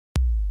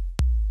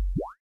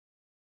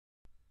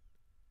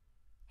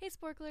Hey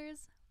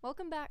Sporklers!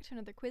 Welcome back to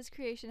another quiz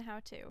creation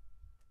how-to.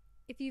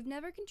 If you've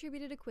never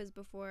contributed a quiz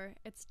before,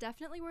 it's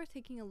definitely worth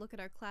taking a look at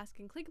our classic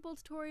and clickable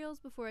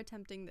tutorials before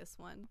attempting this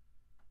one.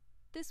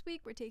 This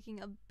week we're taking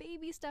a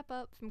baby step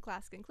up from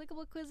classic and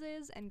clickable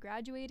quizzes and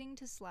graduating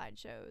to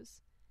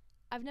slideshows.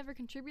 I've never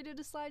contributed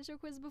a slideshow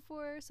quiz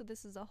before, so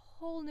this is a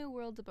whole new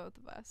world to both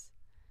of us.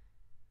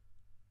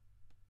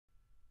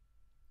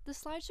 The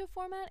slideshow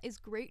format is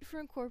great for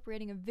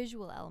incorporating a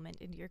visual element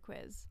into your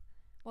quiz.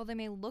 While they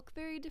may look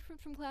very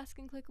different from classic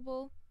and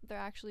clickable, they're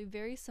actually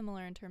very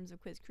similar in terms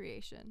of quiz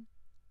creation.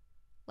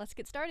 Let's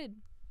get started!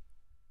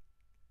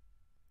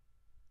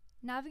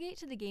 Navigate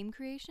to the game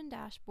creation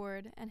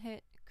dashboard and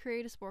hit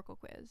Create a Sporcle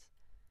quiz.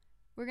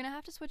 We're going to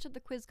have to switch up the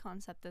quiz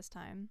concept this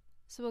time,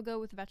 so we'll go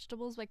with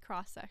vegetables by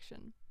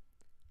cross-section.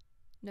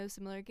 No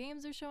similar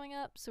games are showing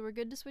up, so we're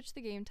good to switch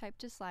the game type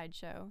to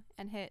slideshow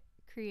and hit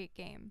Create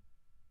Game.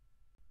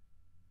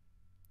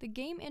 The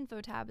Game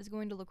Info tab is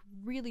going to look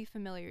really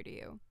familiar to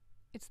you.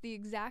 It's the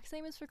exact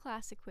same as for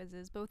classic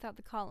quizzes, but without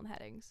the column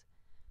headings.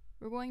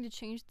 We're going to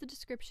change the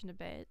description a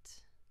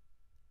bit,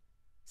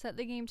 set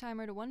the game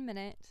timer to 1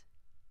 minute,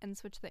 and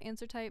switch the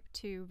answer type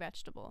to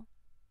vegetable.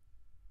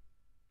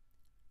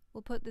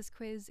 We'll put this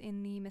quiz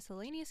in the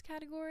miscellaneous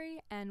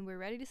category, and we're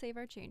ready to save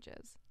our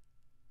changes.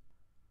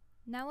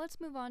 Now let's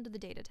move on to the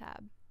data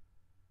tab.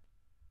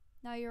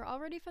 Now you're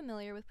already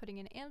familiar with putting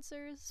in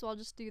answers, so I'll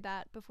just do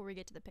that before we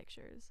get to the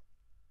pictures.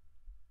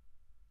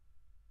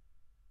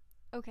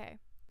 Okay.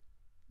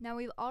 Now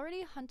we've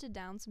already hunted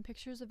down some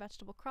pictures of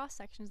vegetable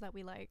cross-sections that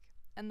we like,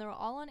 and they're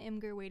all on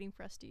Imgur waiting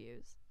for us to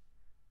use.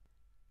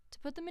 To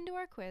put them into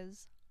our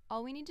quiz,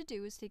 all we need to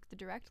do is take the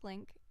direct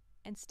link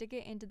and stick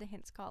it into the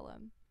hints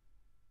column.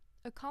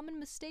 A common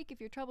mistake if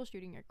you're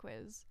troubleshooting your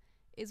quiz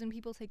is when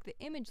people take the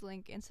image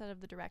link instead of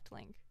the direct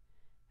link.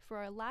 For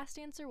our last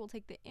answer, we'll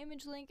take the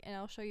image link and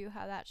I'll show you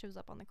how that shows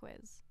up on the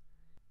quiz.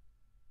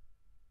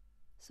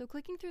 So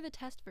clicking through the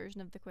test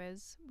version of the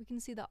quiz, we can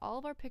see that all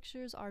of our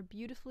pictures are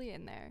beautifully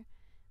in there.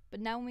 But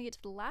now when we get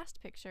to the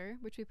last picture,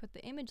 which we put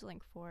the image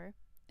link for,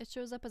 it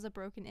shows up as a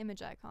broken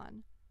image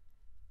icon.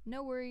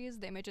 No worries,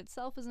 the image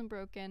itself isn't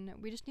broken,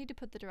 we just need to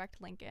put the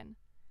direct link in.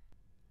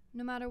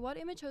 No matter what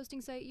image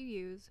hosting site you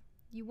use,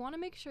 you want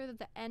to make sure that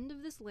the end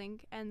of this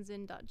link ends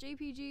in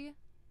 .jpg,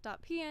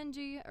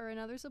 .png, or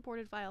another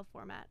supported file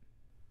format.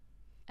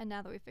 And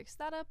now that we've fixed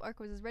that up, our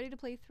quiz is ready to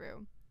play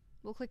through.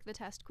 We'll click the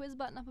test quiz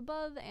button up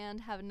above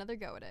and have another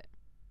go at it.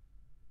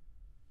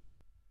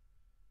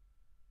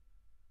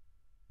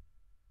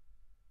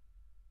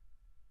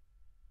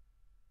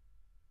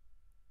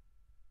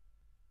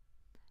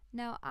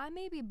 Now, I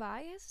may be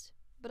biased,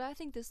 but I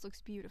think this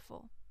looks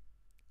beautiful.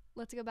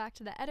 Let's go back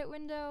to the edit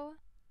window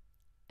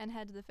and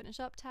head to the Finish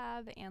Up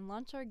tab and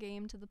launch our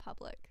game to the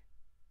public.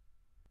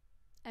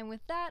 And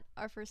with that,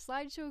 our first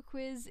slideshow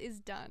quiz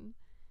is done.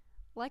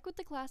 Like with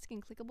the classic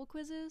and clickable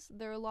quizzes,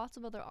 there are lots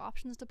of other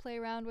options to play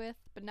around with,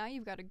 but now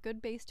you've got a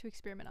good base to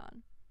experiment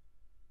on.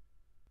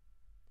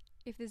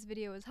 If this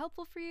video was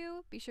helpful for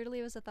you, be sure to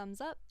leave us a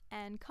thumbs up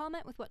and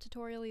comment with what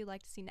tutorial you'd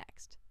like to see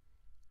next.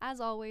 As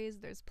always,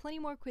 there's plenty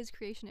more quiz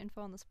creation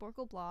info on the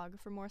Sporcle blog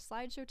for more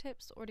slideshow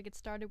tips or to get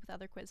started with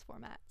other quiz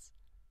formats.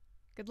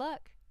 Good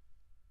luck!